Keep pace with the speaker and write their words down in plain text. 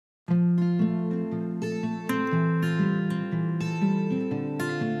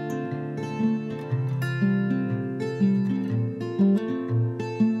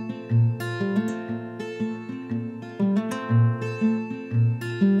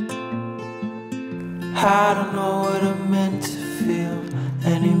I don't know what I'm meant to feel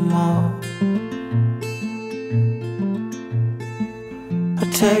anymore. I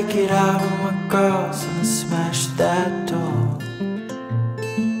take it out on my girls and I smash that door.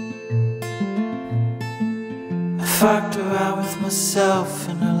 I fucked around with myself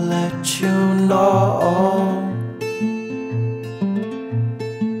and I let you know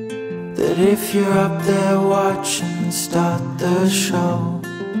that if you're up there watching, start the show.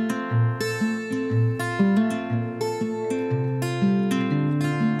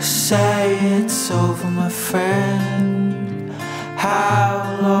 Say it's over, my friend. How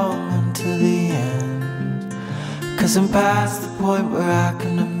long until the end? 'Cause I'm past the point where I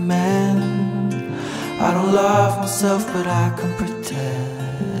can amend. I don't love myself, but I can pretend.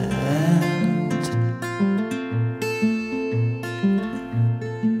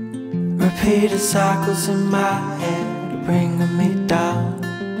 Repeated cycles in my head bringing me down,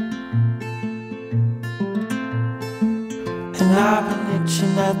 and I've been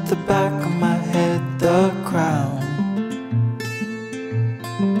itching at the back of my head, the crown.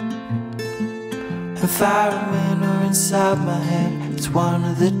 And firemen are inside my head, it's one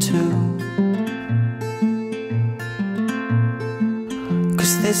of the two.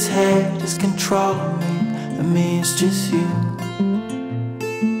 'Cause this head is controlling me, and me is just you.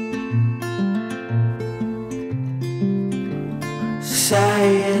 Say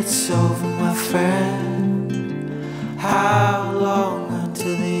it's over, my friend. How long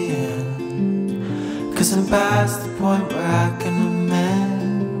until the end? 'Cause I'm past the point where I can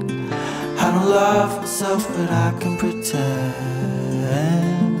amend. I don't love myself, but I can pretend.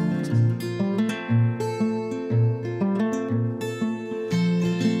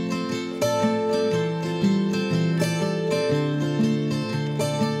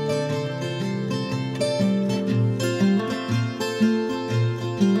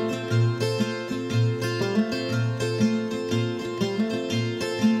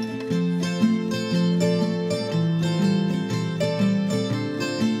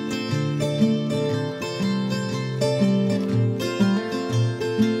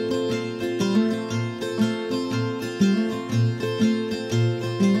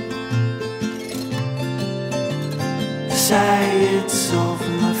 Say it's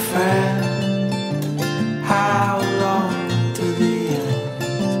over, my friend. How long until the end?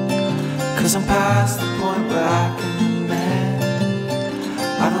 'Cause I'm past the point where I can amend.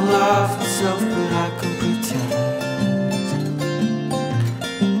 I don't love myself, but I can pretend.